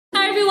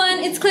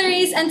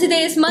Clarice and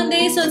today is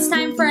Monday, so it's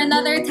time for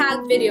another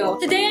tag video.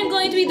 Today I'm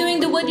going to be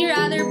doing the Would You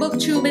Rather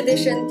Booktube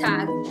edition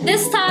tag.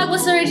 This tag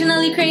was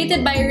originally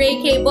created by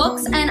Ray K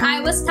Books and I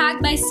was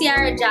tagged by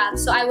Ciara Jab,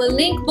 so I will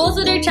link both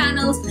of their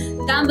channels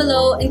down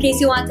below in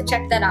case you want to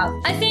check that out.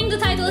 I think the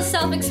title is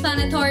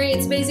self-explanatory.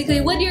 It's basically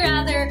Would You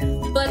Rather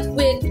but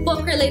with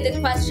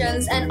book-related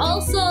questions, and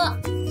also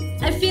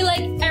I feel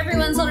like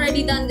everyone's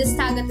already done this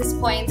tag at this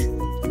point.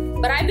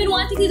 But I've been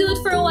wanting to do it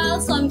for a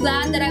while, so I'm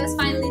glad that I was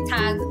finally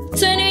tagged.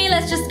 So anyway,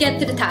 let's just get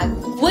to the tag.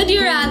 Would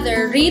you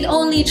rather read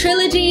only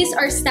trilogies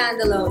or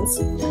standalones?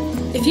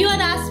 If you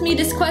had asked me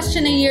this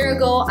question a year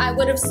ago, I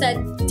would have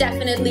said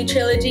definitely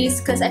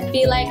trilogies, because I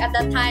feel like at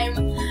that time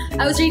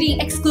I was reading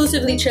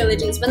exclusively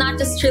trilogies, but not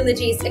just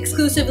trilogies,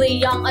 exclusively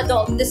young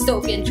adult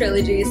dystopian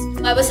trilogies.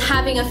 I was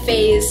having a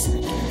phase.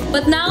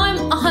 But now I'm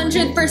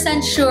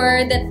 100%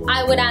 sure that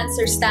I would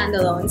answer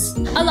standalones.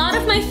 A lot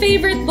of my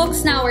favorite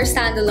books now are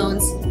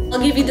standalones.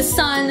 I'll give you The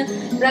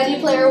Sun, Ready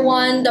Player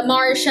One, The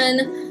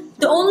Martian.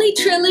 The only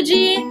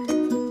trilogy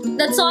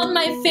that's on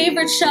my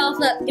favorite shelf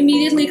that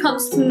immediately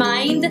comes to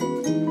mind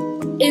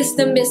is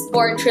the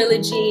Mistborn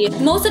trilogy.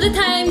 Most of the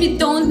time, you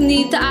don't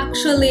need to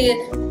actually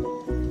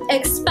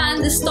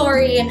expand the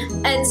story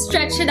and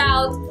stretch it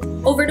out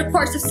over the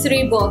course of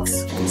 3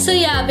 books. So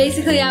yeah,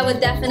 basically I would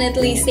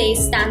definitely say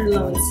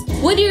standalones.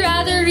 Would you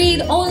rather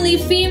read only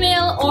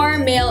female or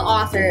male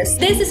authors?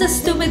 This is a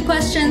stupid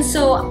question,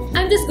 so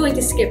I'm just going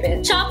to skip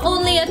it. Shop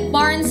only at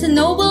Barnes &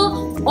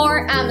 Noble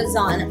or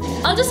Amazon?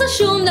 I'll just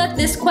assume that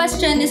this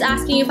question is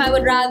asking if I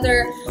would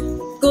rather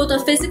go to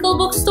a physical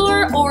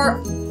bookstore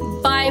or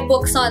buy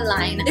books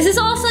online. This is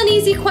also an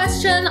easy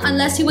question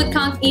unless you would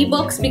count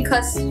ebooks,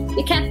 because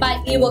you can't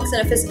buy ebooks in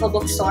a physical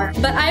bookstore.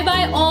 But I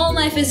buy all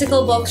my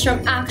physical books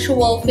from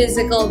actual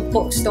physical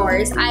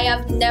bookstores. I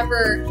have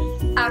never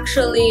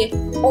actually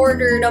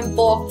ordered a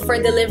book for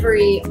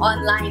delivery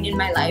online in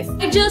my life.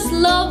 I just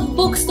love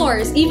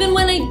bookstores. Even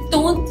when I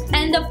don't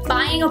end up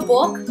buying a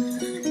book,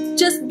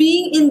 just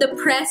being in the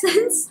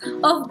presence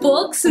of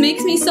books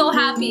makes me so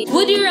happy.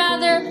 Would you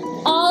rather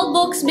all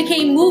books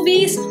became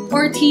movies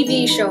or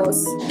TV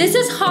shows? This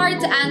is hard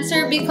to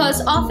answer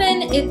because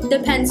often it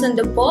depends on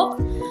the book,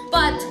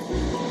 but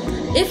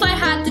if I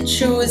had to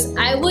choose,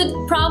 I would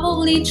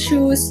probably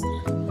choose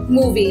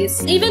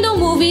movies. Even though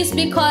movies,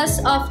 because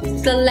of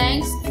the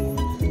length,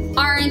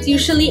 aren't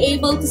usually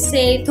able to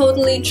say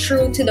totally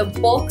true to the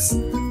books,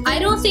 I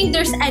don't think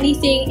there's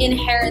anything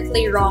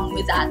inherently wrong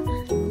with that.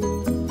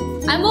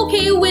 I'm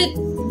okay with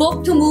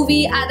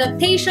book-to-movie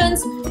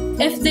adaptations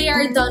if they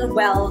are done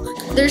well.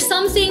 There's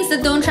some things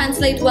that don't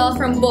translate well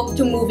from book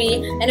to movie,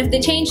 and if they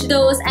change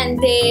those and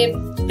they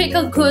pick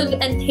a good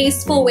and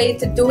tasteful way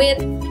to do it,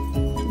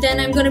 then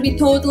I'm gonna be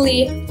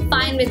totally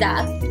fine with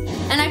that.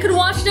 And I could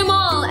watch them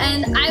all,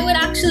 and I would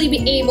actually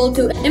be able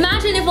to.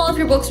 Imagine if all of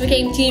your books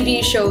became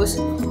TV shows.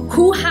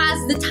 Who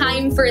has the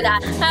time for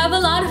that? I have a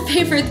lot of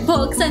favorite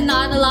books and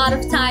not a lot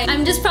of time.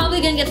 I'm just probably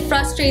gonna get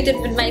frustrated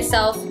with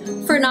myself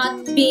for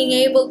not being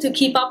able to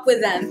keep up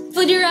with them.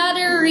 Would you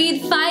rather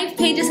read 5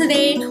 pages a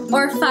day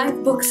or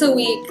 5 books a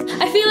week?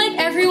 I feel like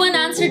everyone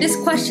answered this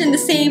question the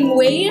same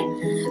way,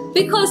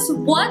 because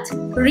what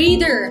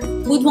reader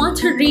would want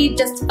to read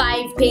just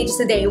 5 pages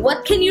a day?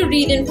 What can you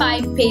read in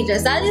 5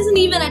 pages? That isn't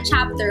even a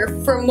chapter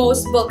for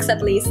most books,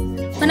 at least.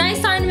 When I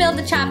start in the middle of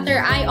the chapter,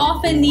 I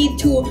often need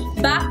to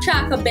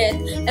backtrack a bit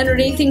and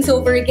read things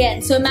over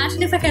again. So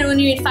imagine if I can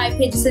only read 5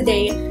 pages a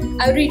day.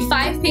 I would read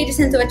 5 pages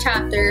into a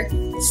chapter,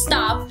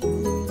 stop,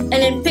 and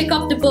then pick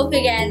up the book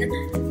again,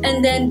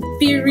 and then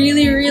be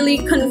really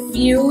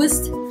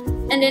confused,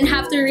 and then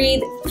have to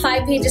read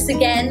 5 pages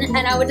again,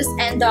 and I would just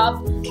end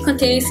up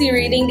continuously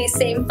reading these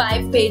same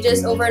 5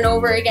 pages over and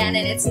over again,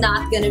 and it's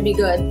not gonna be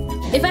good.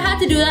 If I had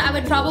to do that, I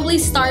would probably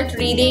start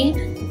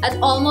reading at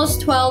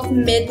almost 12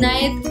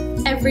 midnight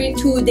every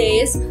 2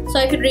 days, so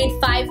I could read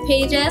 5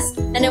 pages,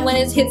 and then when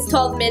it hits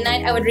 12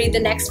 midnight, I would read the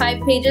next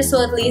 5 pages,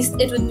 so at least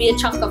it would be a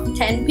chunk of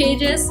 10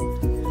 pages,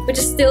 which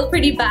is still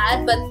pretty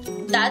bad, but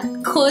that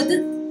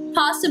could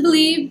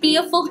possibly be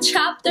a full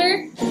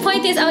chapter.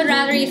 Point is, I would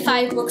rather read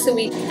 5 books a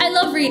week. I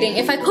love reading.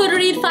 If I could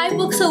read 5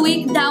 books a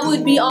week, that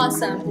would be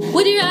awesome.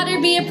 Would you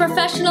rather be a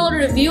professional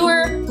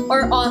reviewer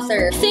or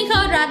author? I think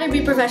I would rather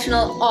be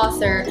professional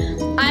author.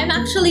 I'm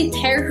actually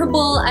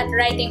terrible at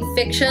writing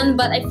fiction,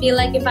 but I feel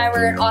like if I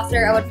were an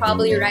author, I would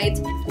probably write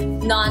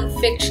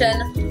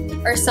non-fiction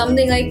or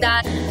something like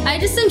that. I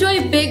just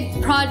enjoy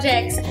big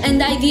projects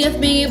and the idea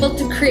of being able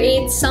to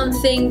create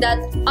something that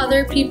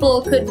other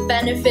people could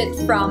benefit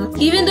from.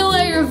 Even though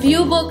I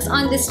review books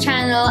on this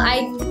channel,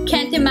 I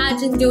can't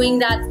imagine doing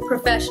that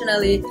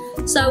professionally.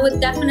 So I would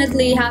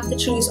definitely have to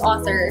choose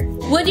author.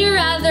 Would you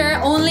rather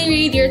only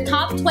read your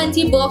top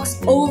 20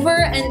 books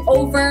over and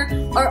over,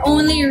 or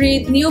only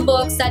read new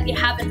books that you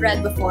haven't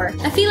read before?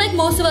 I feel like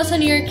most of us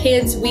when we were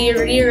kids, we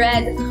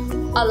reread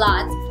a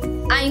lot.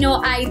 I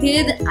know I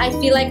did. I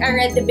feel like I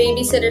read the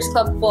Babysitter's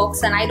Club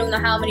books, and I don't know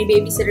how many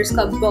Babysitter's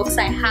Club books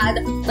I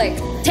had, like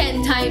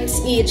 10 times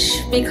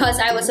each, because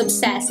I was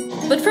obsessed.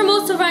 But for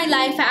most of my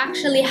life, I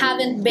actually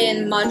haven't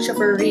been much of a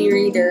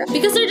rereader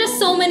because there are just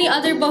so many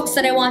other books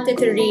that I wanted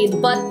to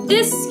read. But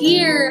this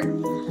year,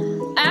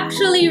 I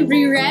actually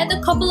reread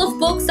a couple of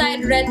books I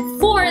had read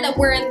before that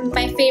weren't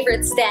my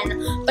favorites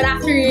then. But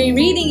after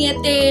rereading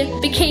it, they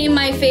became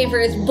my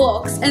favorite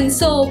books. And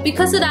so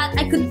because of that,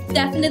 I could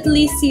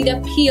definitely see the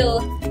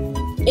appeal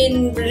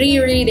in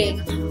rereading.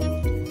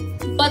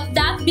 But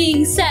that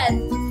being said,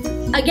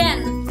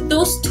 again,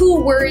 those two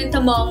weren't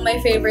among my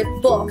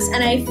favorite books.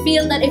 And I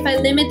feel that if I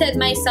limited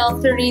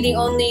myself to reading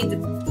only the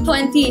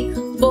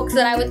 20 books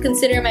that I would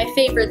consider my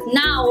favorite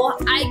now,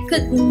 I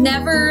could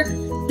never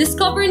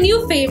discover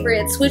new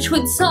favorites, which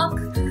would suck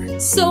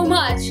so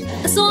much.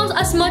 So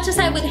as much as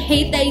I would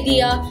hate the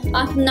idea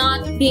of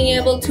not being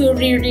able to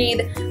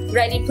reread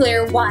Ready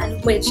Player One,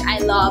 which I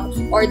love,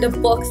 or The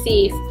Book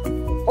Thief,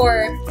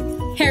 or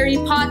Harry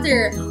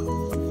Potter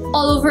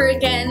all over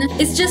again,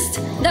 it's just,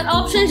 that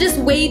option is just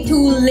way too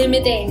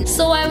limiting.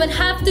 So I would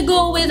have to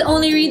go with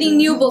only reading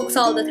new books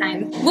all the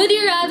time. Would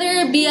you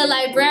rather be a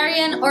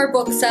librarian or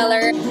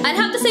bookseller? I'd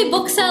have to say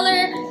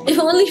bookseller, if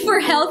only for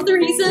health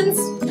reasons,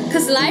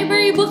 because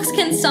library books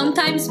can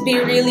sometimes be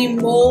really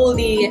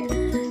moldy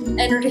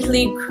and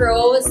really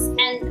gross,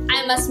 and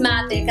I'm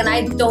asthmatic and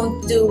I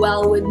don't do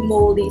well with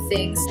moldy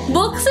things.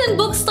 Books and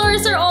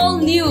bookstores are all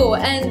new,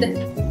 and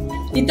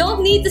you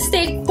don't need to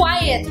stay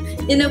quiet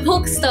in a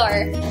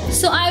bookstore.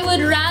 So I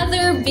would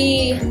rather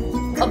be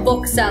a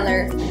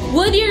bookseller.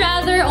 Would you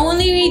rather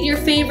only read your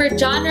favorite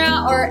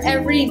genre or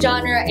every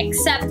genre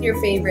except your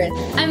favorite?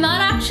 I'm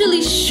not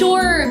actually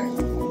sure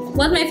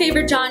what my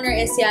favorite genre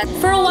is yet.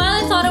 For a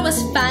while I thought it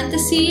was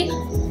fantasy,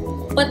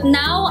 but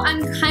now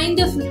I'm kind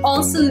of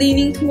also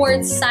leaning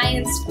towards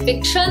science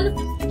fiction.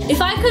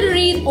 If I could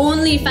read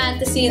only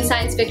fantasy and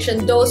science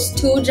fiction, those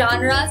two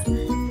genres,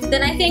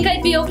 then I think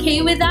I'd be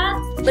okay with that.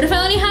 But if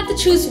I only had to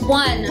choose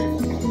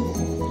one,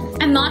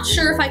 I'm not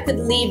sure if I could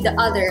leave the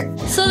other.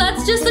 So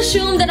let's just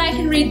assume that I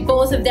can read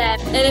both of them.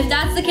 And if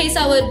that's the case,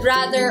 I would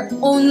rather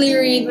only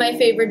read my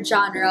favorite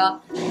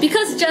genre.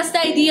 Because just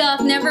the idea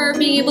of never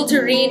being able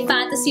to read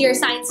fantasy or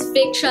science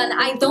fiction,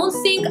 I don't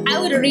think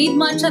I would read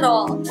much at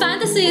all.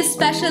 Fantasy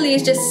especially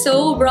is just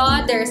so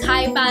broad. There's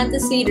high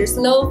fantasy, there's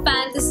low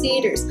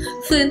fantasy, there's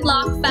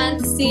flintlock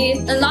fantasy,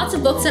 and lots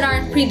of books that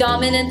aren't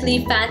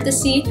predominantly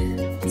fantasy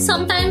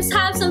sometimes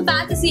have some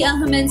fantasy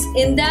elements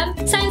in them.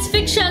 Science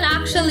fiction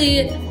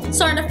actually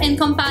sort of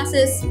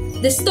encompasses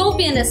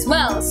dystopian as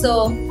well,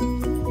 so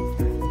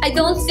I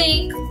don't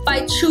think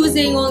by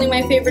choosing only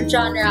my favorite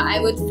genre I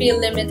would feel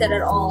limited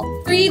at all.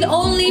 Read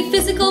only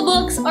physical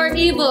books or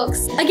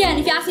ebooks? Again,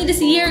 if you asked me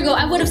this a year ago,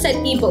 I would have said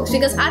ebooks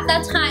because at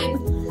that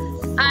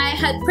time I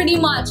had pretty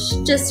much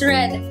just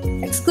read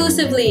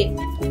exclusively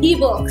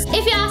ebooks.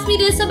 If you asked me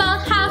this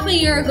about half a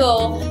year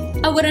ago,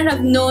 I wouldn't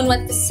have known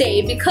what to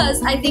say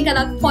because I think at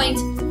that point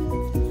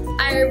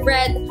I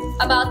read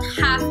about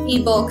half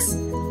ebooks,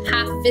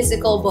 half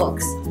physical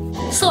books.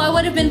 So I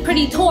would have been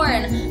pretty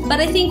torn. But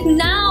I think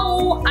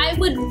now I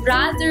would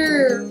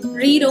rather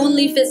read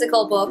only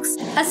physical books.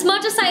 As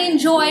much as I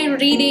enjoy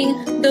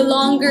reading the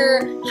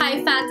longer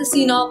high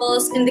fantasy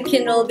novels in the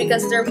Kindle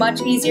because they're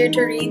much easier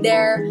to read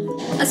there,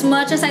 as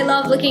much as I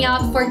love looking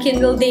out for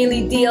Kindle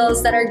daily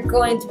deals that are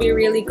going to be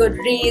really good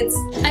reads,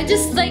 I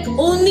just like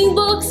owning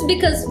books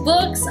because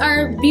books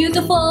are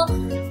beautiful.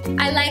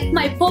 I like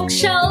my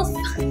bookshelf,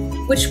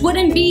 which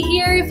wouldn't be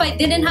here if I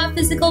didn't have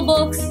physical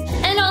books.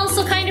 And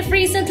also kind of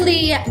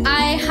recently,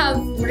 I have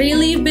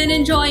really been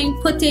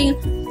enjoying putting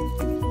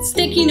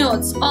sticky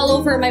notes all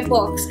over my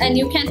books, and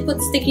you can't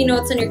put sticky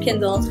notes on your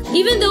Kindle.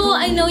 Even though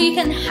I know you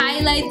can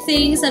highlight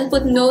things and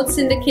put notes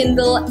in the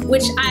Kindle,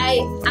 which I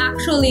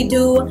actually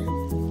do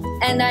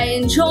and I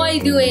enjoy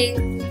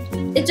doing,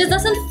 it just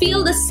doesn't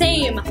feel the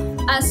same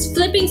as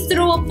flipping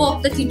through a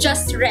book that you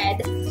just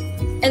read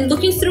and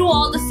looking through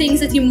all the things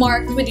that you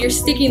marked with your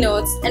sticky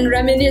notes and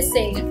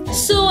reminiscing.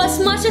 So as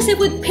much as it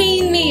would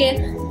pain me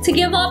to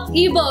give up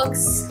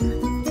ebooks,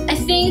 I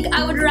think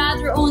I would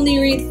rather only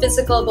read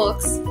physical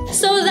books.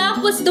 So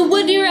that was the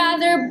Would You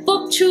Rather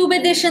Booktube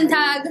edition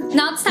tag.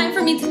 Now it's time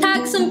for me to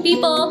tag some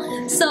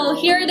people. So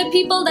here are the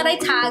people that I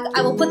tag.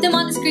 I will put them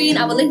on the screen.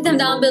 I will link them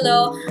down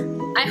below.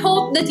 I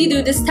hope that you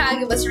do this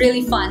tag. It was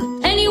really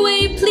fun.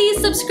 Anyway, please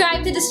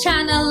subscribe to this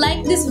channel,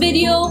 like this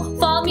video,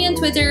 follow me on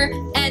Twitter,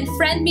 and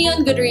friend me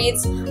on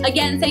Goodreads.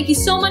 Again, thank you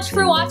so much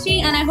for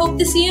watching, and I hope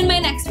to see you in my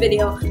next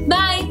video.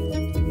 Bye!